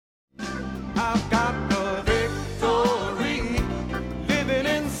I've got the victory living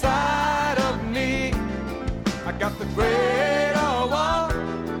inside of me. I got the greater one.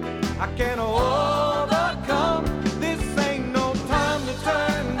 I can overcome. This ain't no time to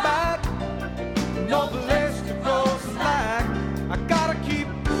turn back. No place to go slack. I gotta keep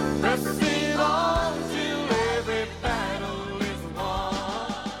pressing on till every battle is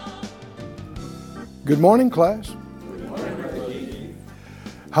won. Good morning, class.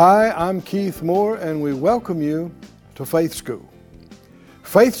 Hi, I'm Keith Moore, and we welcome you to Faith School.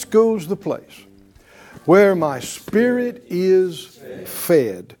 Faith School's the place where my spirit is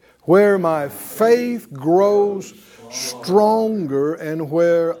fed, where my faith grows stronger, and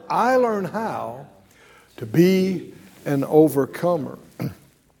where I learn how to be an overcomer.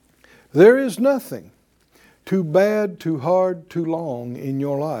 There is nothing too bad, too hard, too long in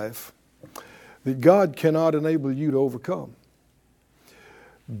your life that God cannot enable you to overcome.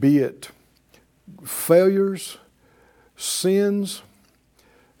 Be it failures, sins,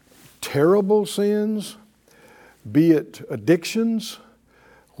 terrible sins, be it addictions,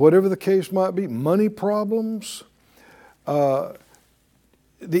 whatever the case might be, money problems. The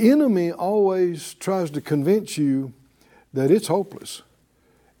enemy always tries to convince you that it's hopeless.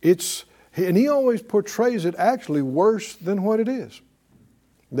 And he always portrays it actually worse than what it is.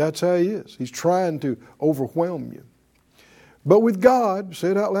 That's how he is. He's trying to overwhelm you. But with God,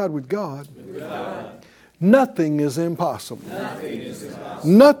 say it out loud, with God, nothing is impossible.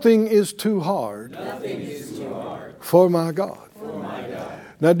 Nothing is too hard, for my God.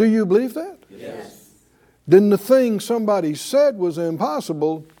 Now, do you believe that? Yes. Then the thing somebody said was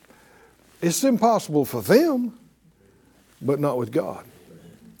impossible, it's impossible for them, but not with God.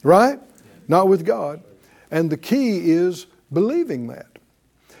 Right? Not with God. And the key is believing that.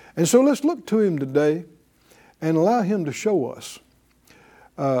 And so let's look to Him today and allow Him to show us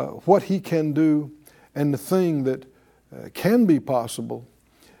what He can do and the thing that can be possible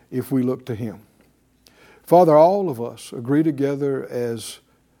if we look to Him. Father, all of us agree together as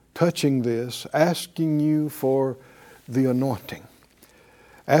touching this, asking You for the anointing,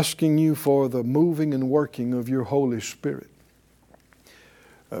 asking You for the moving and working of Your Holy Spirit,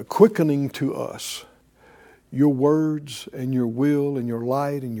 quickening to us Your words and Your will and Your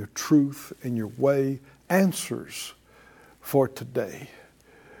light and Your truth and Your way, answers for today.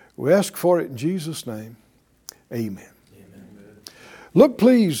 We ask for it in Jesus' name. Amen. Amen. Look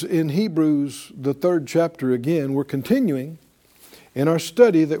please in Hebrews, the 3rd chapter again. We're continuing in our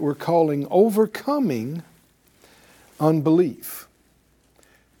study that we're calling Overcoming Unbelief.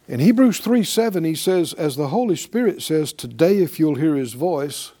 In Hebrews 3:7 he says, as the Holy Spirit says, today if you'll hear His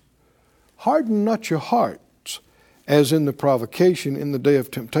voice, harden not your hearts as in the provocation in the day of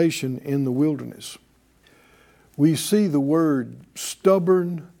temptation in the wilderness. We see the word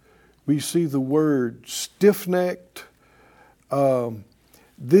stubborn. We see the word stiff-necked.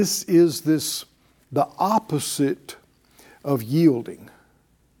 This is the opposite of yielding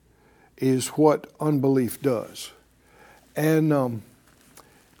is what unbelief does. And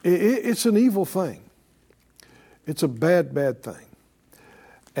it's an evil thing. It's a bad, bad thing.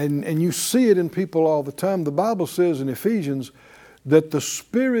 And you see it in people all the time. The Bible says in Ephesians that the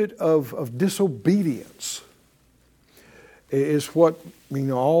spirit of disobedience is what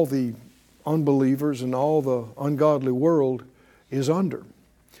all the unbelievers and all the ungodly world is under.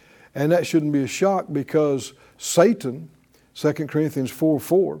 And that shouldn't be a shock because Satan, 2 Corinthians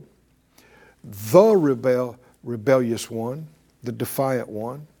 4:4, the rebellious one, the defiant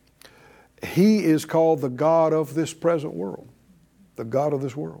one, he is called the god of this present world, the god of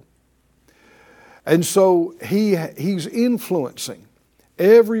this world. And so he's influencing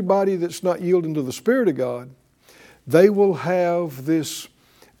everybody that's not yielding to the Spirit of God. They will have this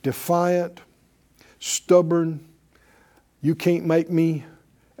defiant, stubborn, you can't make me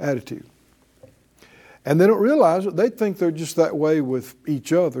attitude. And they don't realize it. They think they're just that way with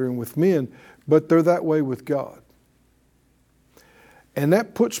each other and with men, but they're that way with God. And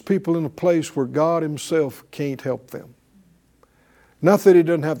that puts people in a place where God Himself can't help them. Not that He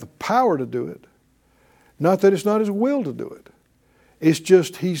doesn't have the power to do it. Not that it's not His will to do it. It's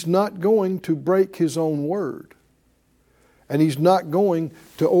just He's not going to break His own word. And He's not going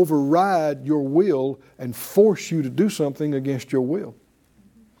to override your will and force you to do something against your will.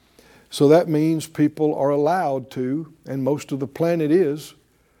 So that means people are allowed to, and most of the planet is,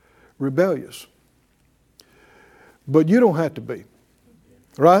 rebellious. But you don't have to be.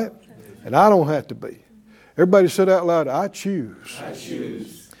 Right? And I don't have to be. Everybody said out loud, I choose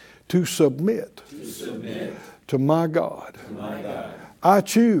to submit to my God. I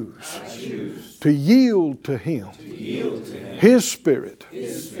choose to yield to Him, His Spirit,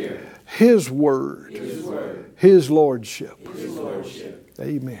 His Word, His Lordship.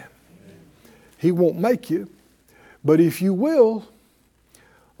 Amen. He won't make you, but if you will,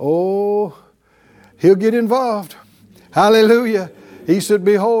 He'll get involved. Hallelujah. He said,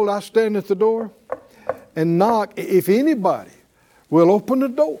 behold, I stand at the door and knock. If anybody will open the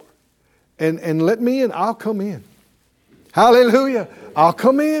door and let me in, I'll come in. Hallelujah. I'll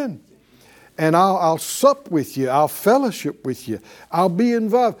come in and I'll sup with you. I'll fellowship with you. I'll be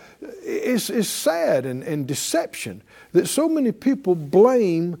involved. It's sad and deception that so many people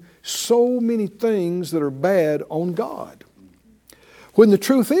blame so many things that are bad on God. When the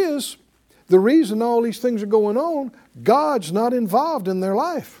truth is, the reason all these things are going on, God's not involved in their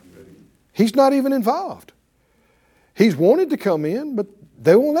life. He's not even involved. He's wanted to come in, but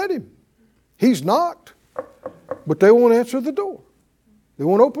they won't let Him. He's knocked, but they won't answer the door. They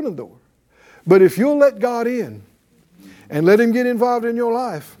won't open the door. But if you'll let God in and let Him get involved in your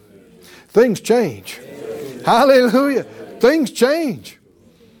life, things change. Hallelujah. Things change.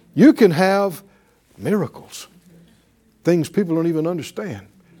 You can have miracles. Things people don't even understand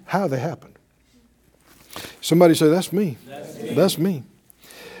how they happen. Somebody say, that's me. That's me.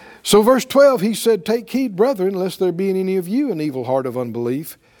 So verse 12, he said, take heed, brethren, lest there be in any of you an evil heart of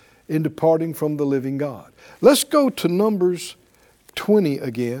unbelief in departing from the living God. Let's go to Numbers 20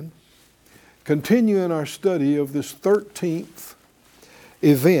 again. Continuing our study of this 13th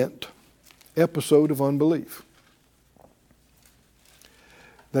episode of unbelief.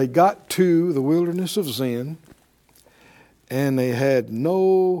 They got to the wilderness of Zin and they had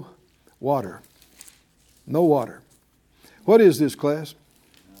no water. No water. What is this, class?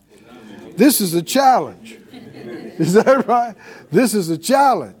 This is a challenge. Is that right? This is a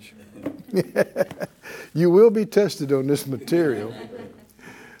challenge. You will be tested on this material.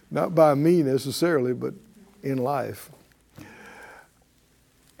 Not by me necessarily, but in life.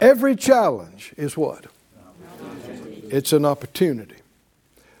 Every challenge is what? It's an opportunity.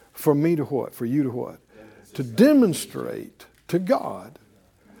 For me to what? For you to what? To demonstrate to God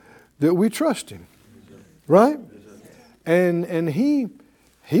that we trust Him. Right? And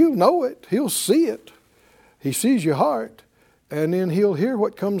He'll know it. He'll see it. He sees your heart. And then He'll hear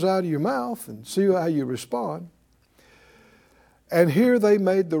what comes out of your mouth and see how you respond. And here they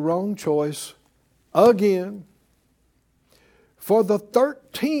made the wrong choice again for the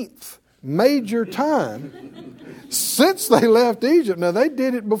 13th major time since they left Egypt. Now, they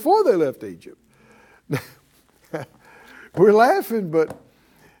did it before they left Egypt. We're laughing, but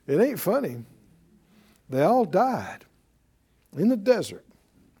it ain't funny. They all died in the desert,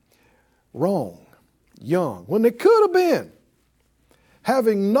 wrong, young, when they could have been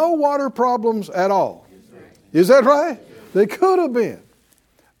having no water problems at all. Is that right? They could have been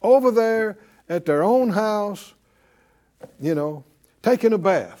over there at their own house, taking a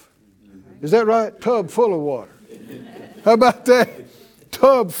bath. Is that right? Tub full of water. How about that?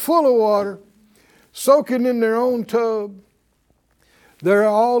 Tub full of water, soaking in their own tub. There are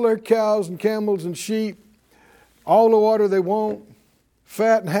all their cows and camels and sheep, all the water they want,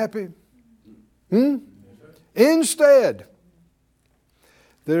 fat and happy. Instead,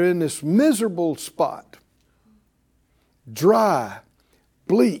 they're in this miserable spot, dry,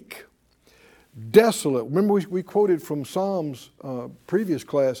 bleak, desolate. Remember we quoted from Psalms previous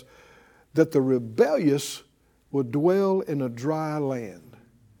class that the rebellious will dwell in a dry land,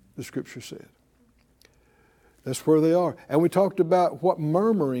 the Scripture said. That's where they are. And we talked about what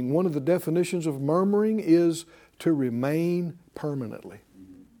murmuring, one of the definitions of murmuring is to remain permanently.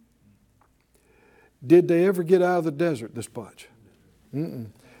 Did they ever get out of the desert, this bunch?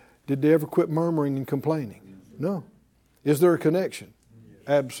 Did they ever quit murmuring and complaining? No. Is there a connection?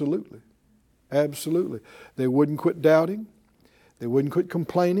 Absolutely. Absolutely. They wouldn't quit doubting. They wouldn't quit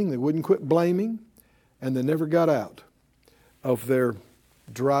complaining. They wouldn't quit blaming. And they never got out of their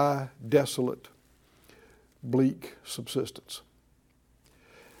dry, desolate, bleak subsistence.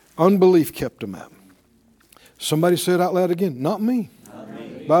 Unbelief kept them out. Somebody said out loud again, not me. Not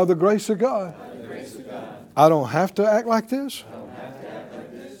me. By the grace of God. I don't have to act like this.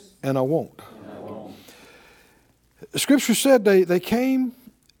 And I won't. Scripture said they came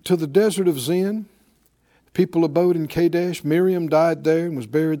to the desert of Zin. People abode in Kadesh. Miriam died there and was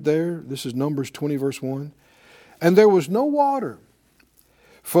buried there. This is Numbers 20 verse 1. And there was no water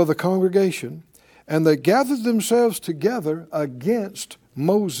for the congregation. And they gathered themselves together against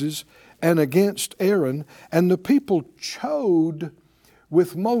Moses and against Aaron. And the people chode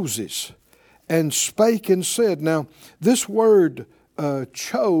with Moses and spake and said. Now, this word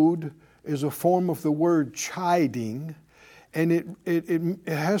chode is a form of the word chiding. And it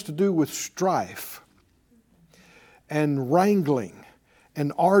has to do with strife and wrangling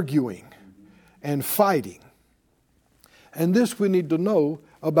and arguing and fighting. And this we need to know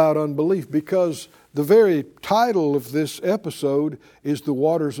about unbelief, because the very title of this episode is The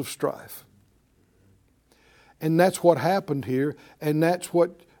Waters of Strife. And that's what happened here, and that's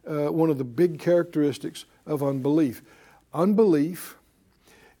what one of the big characteristics of unbelief. Unbelief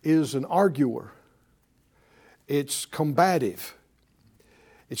is an arguer. It's combative.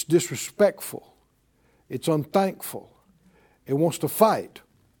 It's disrespectful. It's unthankful. It wants to fight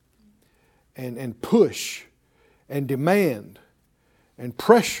and push and demand and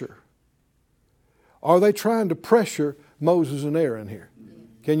pressure. Are they trying to pressure Moses and Aaron here?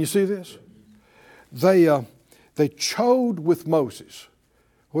 Can you see this? They chode with Moses.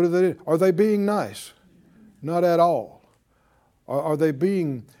 What are they? Are they being nice? Not at all. Are they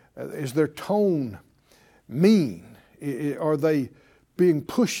being? Is their tone mean? Are they being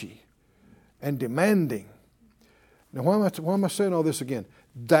pushy and demanding? Now, why am I saying all this again?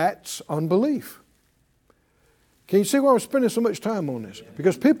 That's unbelief. Can you see why I'm spending so much time on this?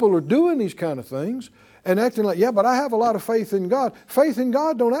 Because people are doing these kind of things and acting like, yeah, but I have a lot of faith in God. Faith in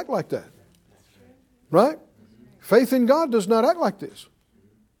God don't act like that. Right? Faith in God does not act like this.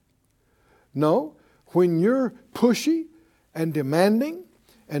 No, when you're pushy and demanding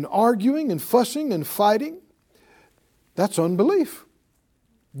and arguing and fussing and fighting, that's unbelief.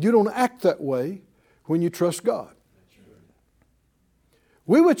 You don't act that way when you trust God.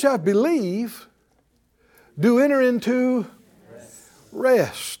 We which have believed do enter into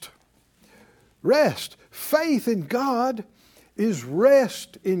rest. Rest. Faith in God is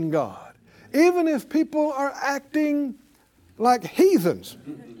rest in God. Even if people are acting like heathens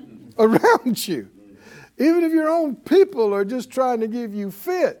around you. Even if your own people are just trying to give you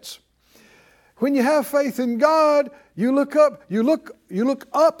fits. When you have faith in God, you look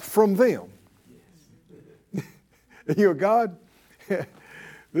up from them. You go, God,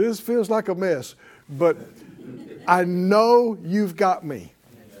 this feels like a mess, but I know you've got me.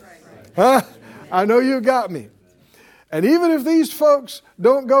 Huh? I know you've got me. And even if these folks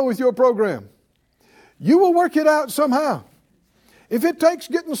don't go with your program, you will work it out somehow. If it takes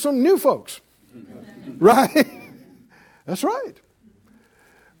getting some new folks. Right? That's right.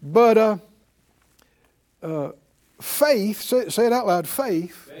 But faith, say it out loud,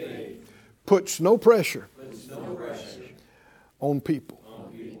 faith puts no pressure on people.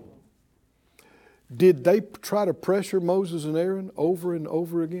 Did they try to pressure Moses and Aaron over and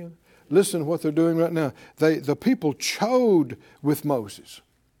over again? Listen to what they're doing right now. The people chode with Moses.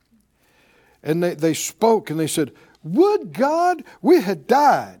 And they spoke and they said, would God we had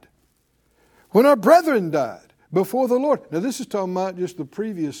died when our brethren died before the Lord. Now this is talking about just the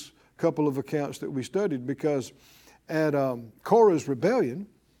previous couple of accounts that we studied, because at Korah's rebellion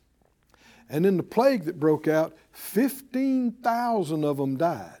and in the plague that broke out, 15,000 of them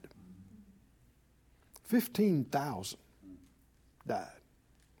died. 15,000 died.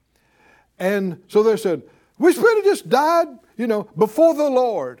 And so they said, we should have just died, before the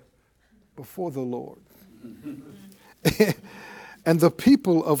Lord. Before the Lord. And the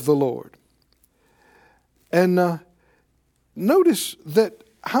people of the Lord. And notice that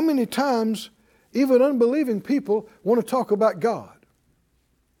how many times even unbelieving people want to talk about God.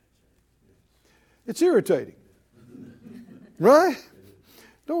 It's irritating. Right?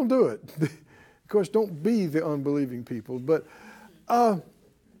 Don't do it. Of course, don't be the unbelieving people. But, yeah,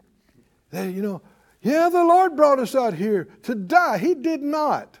 the Lord brought us out here to die. He did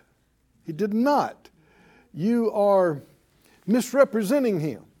not. He did not. You are misrepresenting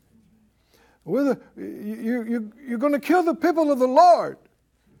Him. You're going to kill the people of the Lord.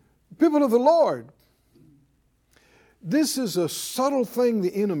 People of the Lord. This is a subtle thing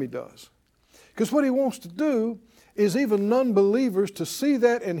the enemy does. Because what he wants to do is even non-believers to see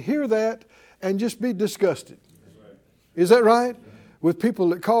that and hear that and just be disgusted. Is that right? With people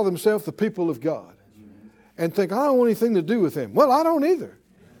that call themselves the people of God. And think, I don't want anything to do with them. Well, I don't either.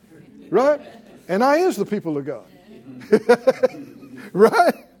 Right? And I is the people of God.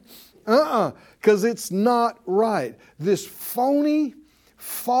 Right? Because it's not right. This phony,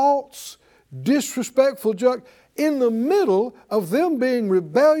 false, disrespectful junk. In the middle of them being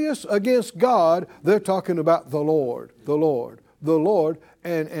rebellious against God, they're talking about the Lord, the Lord, the Lord.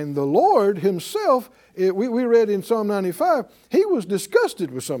 And the Lord Himself, we read in Psalm 95, He was disgusted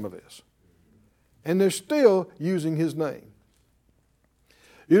with some of this. And they're still using His name.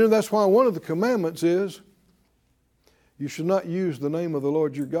 That's why one of the commandments is, you should not use the name of the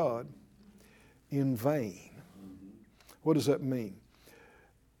Lord your God in vain. What does that mean?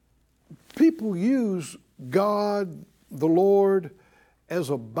 People use God the Lord as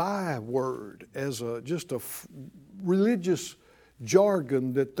a byword, as just a religious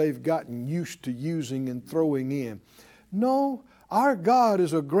jargon that they've gotten used to using and throwing in. No, our God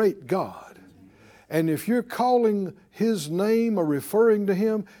is a great God. And if you're calling His name or referring to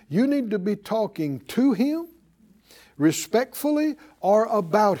Him, you need to be talking to Him respectfully or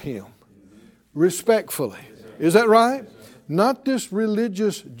about Him respectfully. Is that right? Not this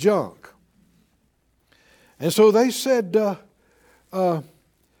religious junk. And so they said,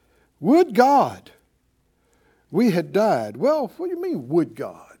 would God we had died. Well, what do you mean, would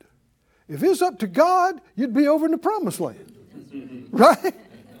God? If it's up to God, you'd be over in the promised land. Right?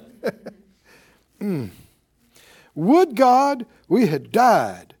 Would God we had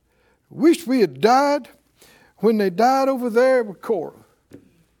died. Wish we had died when they died over there with Korah.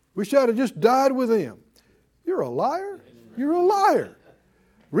 Wish I'd have just died with them. You're a liar. You're a liar.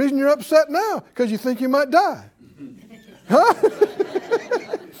 Reason you're upset now, because you think you might die. Huh?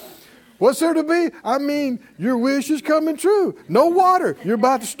 What's there to be? I mean, your wish is coming true. No water. You're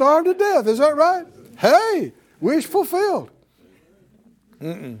about to starve to death. Is that right? Hey, wish fulfilled.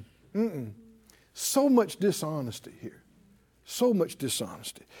 So much dishonesty here. So much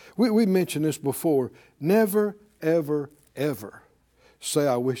dishonesty. We mentioned this before. Never, ever, ever say,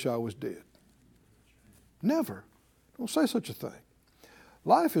 I wish I was dead. Never. Don't say such a thing.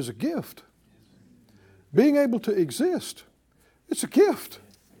 Life is a gift. Being able to exist, it's a gift.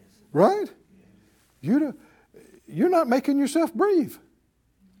 Right? You're not making yourself breathe.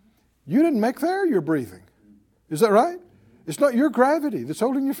 You didn't make the air you're breathing. Is that right? It's not your gravity that's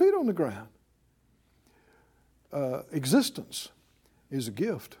holding your feet on the ground. Existence is a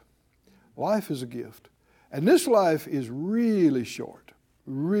gift. Life is a gift. And this life is really short.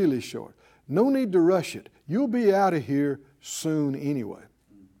 Really short. No need to rush it. You'll be out of here soon anyway.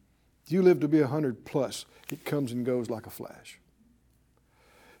 If you live to be 100 plus, it comes and goes like a flash.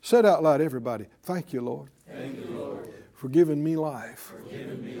 Said out loud, everybody, thank you, Lord. Thank you, Lord. For giving me life. For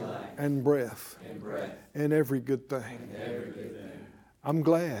giving me life. And breath. And breath. And every good thing. And every good thing. I'm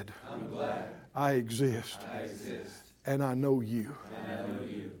glad. I'm glad. I exist. I exist. And I know you. And I know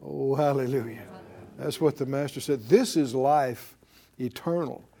you. Oh, hallelujah. That's what the Master said. This is life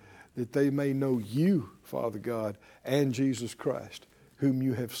eternal, that they may know you, Father God, and Jesus Christ, whom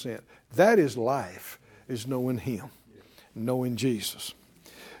you have sent. That is life, is knowing Him, knowing Jesus.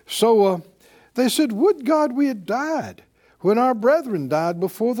 So they said, would God we had died when our brethren died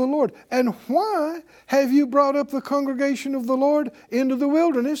before the Lord. And why have you brought up the congregation of the Lord into the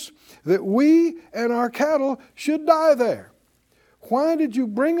wilderness, that we and our cattle should die there? Why did you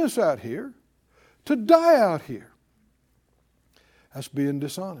bring us out here to die out here? That's being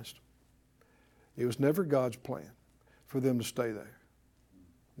dishonest. It was never God's plan for them to stay there.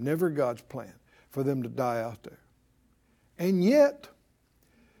 Never God's plan for them to die out there. And yet,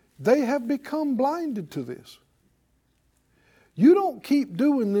 they have become blinded to this. You don't keep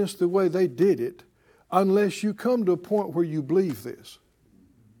doing this the way they did it unless you come to a point where you believe this.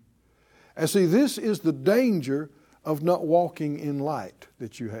 And see, this is the danger of not walking in light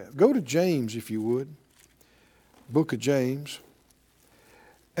that you have. Go to James, if you would. Book of James.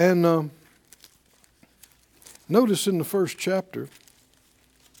 And notice in the first chapter,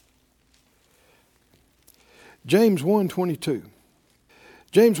 James 1:22.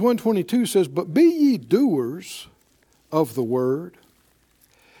 James 1:22 says, but be ye doers of the word,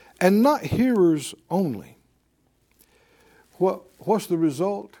 and not hearers only. What's the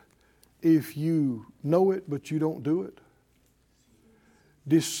result if you know it but you don't do it?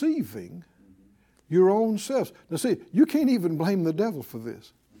 Deceiving your own selves. Now see, you can't even blame the devil for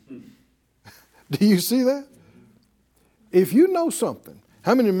this. Do you see that? If you know something,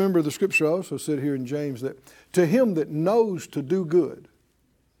 how many remember the scripture also said here in James that to him that knows to do good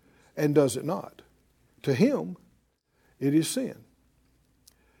and does it not, to him it is sin.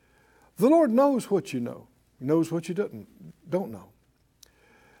 The Lord knows what you know. He knows what you don't know.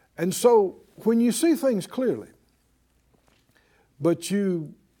 And so when you see things clearly, but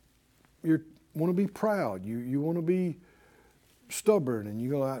you want to be proud, you want to be stubborn, and you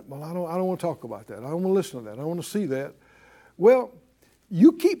go, well, I don't want to talk about that. I don't want to listen to that. I don't want to see that. Well,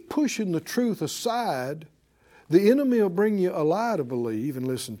 you keep pushing the truth aside, the enemy will bring you a lie to believe and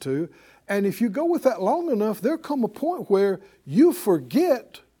listen to. And if you go with that long enough, there'll come a point where you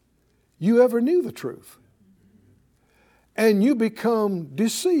forget you ever knew the truth. And you become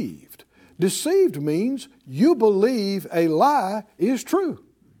deceived. Deceived means you believe a lie is true.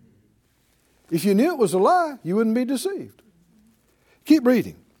 If you knew it was a lie, you wouldn't be deceived. Keep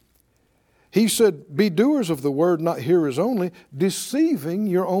reading. He said, be doers of the word, not hearers only, deceiving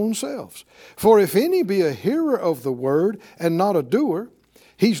your own selves. For if any be a hearer of the word and not a doer,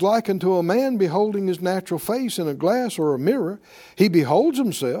 he's like unto a man beholding his natural face in a glass or a mirror. He beholds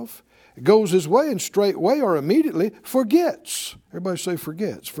himself, goes his way, and straightway or immediately forgets. Everybody say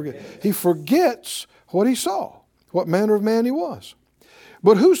forgets. He forgets what he saw, what manner of man he was.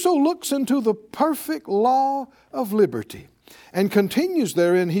 But whoso looks into the perfect law of liberty, and continues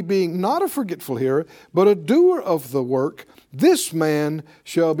therein, he being not a forgetful hearer, but a doer of the work, this man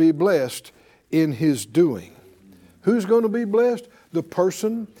shall be blessed in his doing. Who's going to be blessed? The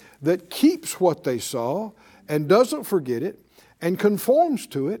person that keeps what they saw and doesn't forget it and conforms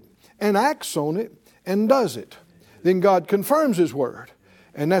to it and acts on it and does it. Then God confirms His word,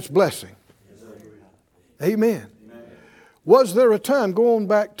 and that's blessing. Amen. Was there a time, going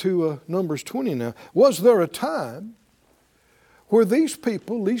back to Numbers 20 now, was there a time where these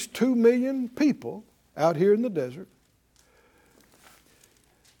people, these 2 million people out here in the desert,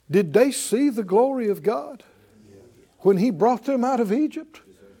 did they see the glory of God when He brought them out of Egypt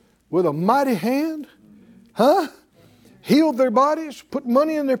with a mighty hand? Healed their bodies, put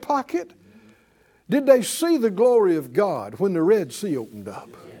money in their pocket? Did they see the glory of God when the Red Sea opened up?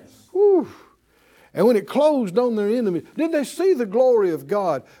 Whew. And when it closed on their enemies, did they see the glory of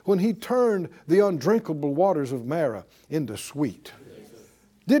God when He turned the undrinkable waters of Marah into sweet?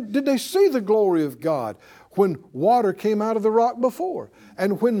 Did they see the glory of God when water came out of the rock before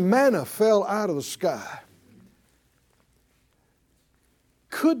and when manna fell out of the sky?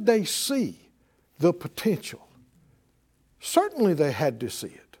 Could they see the potential? Certainly they had to see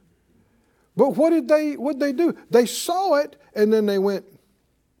it. But what'd they do? They saw it and then they went,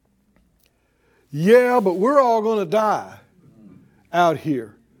 yeah, but we're all going to die out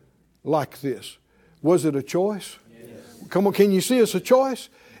here like this. Was it a choice? Yes. Come on, can you see it's a choice?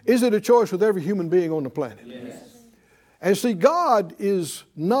 Is it a choice with every human being on the planet? Yes. And see, God is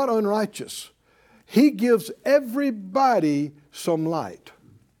not unrighteous. He gives everybody some light.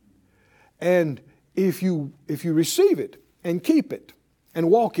 And if you receive it and keep it and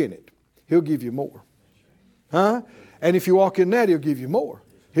walk in it, He'll give you more. And if you walk in that, He'll give you more.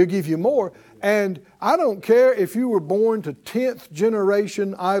 He'll give you more. And I don't care if you were born to 10th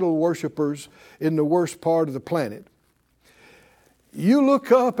generation idol worshipers in the worst part of the planet. You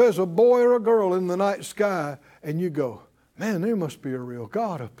look up as a boy or a girl in the night sky and you go, man, there must be a real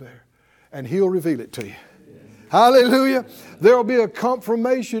God up there. And He'll reveal it to you. Hallelujah. There'll be a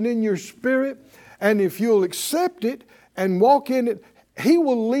confirmation in your spirit. And if you'll accept it and walk in it, He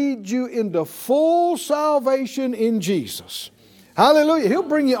will lead you into full salvation in Jesus. Hallelujah. He'll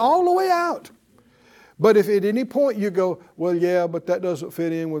bring you all the way out. But if at any point you go, well, yeah, but that doesn't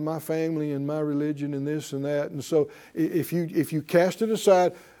fit in with my family and my religion and this and that. And so if you cast it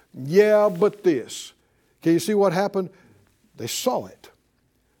aside, yeah, but this. Can you see what happened? They saw it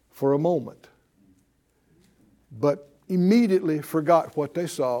for a moment, but immediately forgot what they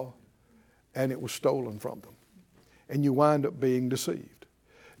saw, and it was stolen from them. And you wind up being deceived.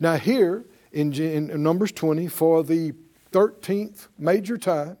 Now here in Numbers 20, for the 13th major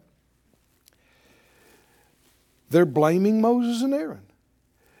time, they're blaming Moses and Aaron.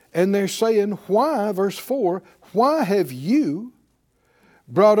 And they're saying, why, verse 4, why have you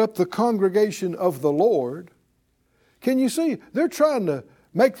brought up the congregation of the Lord? Can you see? They're trying to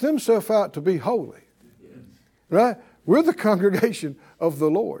make themselves out to be holy. Yes. Right? We're the congregation of the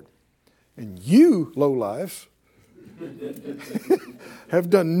Lord. And you, lowlifes, have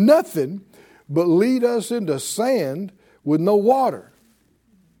done nothing but lead us into sand with no water.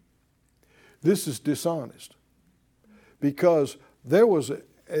 This is dishonest. Because there was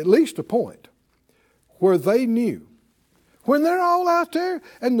at least a point where they knew. When they're all out there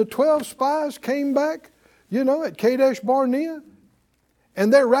and the 12 spies came back, at Kadesh Barnea,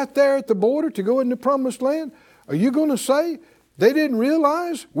 and they're right there at the border to go into the promised land, are you going to say they didn't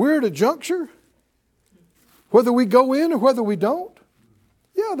realize we're at a juncture? Whether we go in or whether we don't?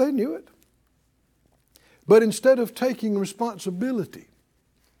 Yeah, they knew it. But instead of taking responsibility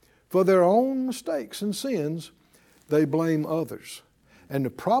for their own mistakes and sins, they blame others. And the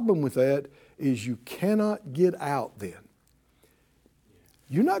problem with that is you cannot get out then.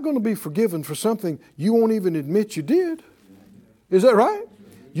 You're not going to be forgiven for something you won't even admit you did. Is that right?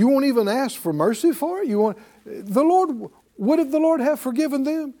 You won't even ask for mercy for it. Would the Lord have forgiven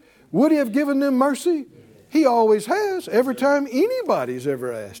them? Would He have given them mercy? He always has, every time anybody's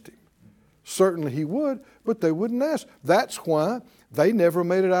ever asked Him. Certainly He would, but they wouldn't ask. That's why they never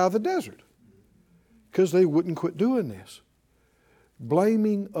made it out of the desert. Because they wouldn't quit doing this.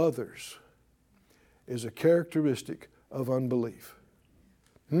 Blaming others is a characteristic of unbelief.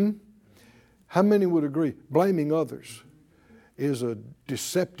 How many would agree blaming others is a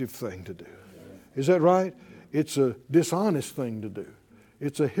deceptive thing to do? Is that right? It's a dishonest thing to do.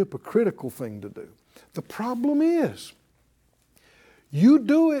 It's a hypocritical thing to do. The problem is, you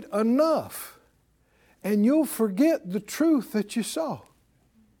do it enough and you'll forget the truth that you saw.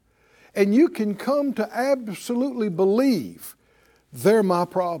 And you can come to absolutely believe they're my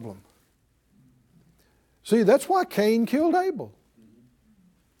problem. See, that's why Cain killed Abel.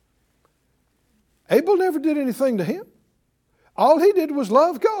 Abel never did anything to him. All he did was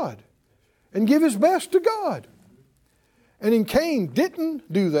love God and give his best to God. And then Cain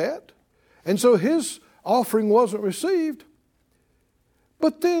didn't do that. And so his offering wasn't received.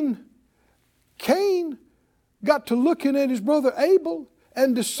 But then Cain got to looking at his brother Abel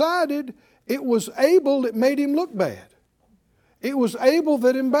and decided it was Abel that made him look bad. It was Abel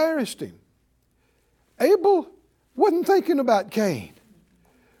that embarrassed him. Abel wasn't thinking about Cain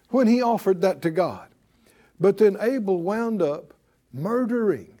when he offered that to God. But then Abel wound up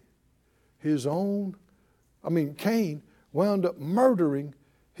murdering Cain wound up murdering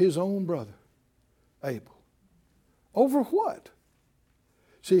his own brother, Abel. Over what?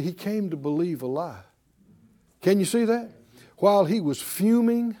 See, he came to believe a lie. Can you see that? While he was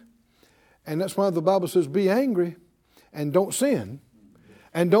fuming, and that's why the Bible says, be angry and don't sin,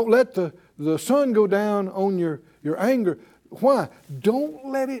 and don't let the sun go down on your anger. Why? Don't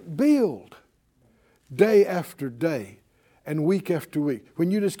let it build day after day and week after week. When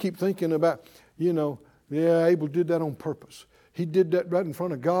you just keep thinking about, yeah, Abel did that on purpose. He did that right in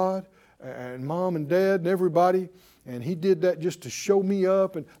front of God and mom and dad and everybody, and he did that just to show me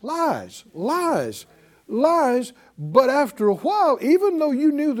up. And lies. But after a while, even though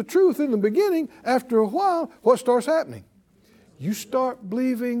you knew the truth in the beginning, after a while, what starts happening? You start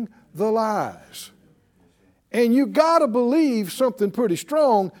believing the lies. And you got to believe something pretty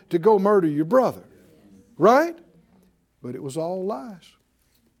strong to go murder your brother. Right? But it was all lies.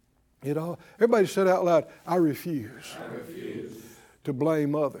 Everybody said out loud, I refuse to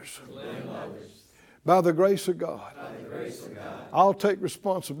blame others. By the grace of God, I'll take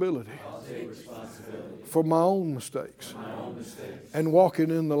responsibility for my own mistakes and walking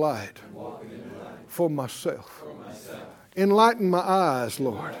in the light for myself. Enlighten my eyes,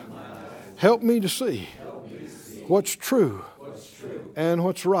 Lord. Help me to see what's true and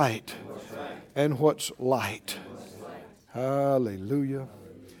what's right and what's light. Hallelujah.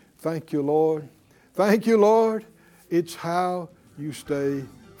 Thank you, Lord. Thank you, Lord. It's how you stay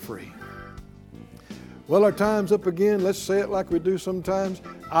free. Well, our time's up again. Let's say it like we do sometimes.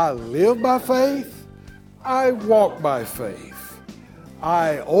 I live by faith. I walk by faith.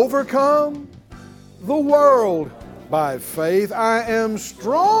 I overcome the world by faith. I am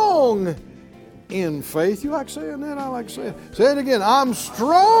strong in faith. You like saying that? I like saying it. Say it again. I'm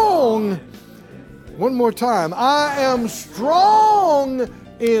strong. One more time. I am strong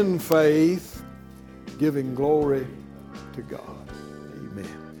in faith, giving glory to God.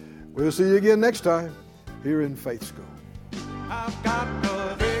 Amen. We'll see you again next time here in Faith School. I've got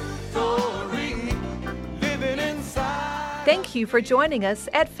the victory living inside. Thank you for joining us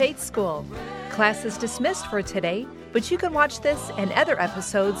at Faith School. Class is dismissed for today, but you can watch this and other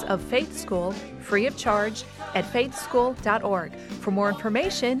episodes of Faith School free of charge at faithschool.org. For more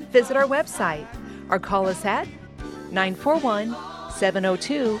information, visit our website or call us at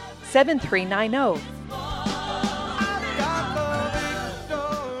 941-702-7390.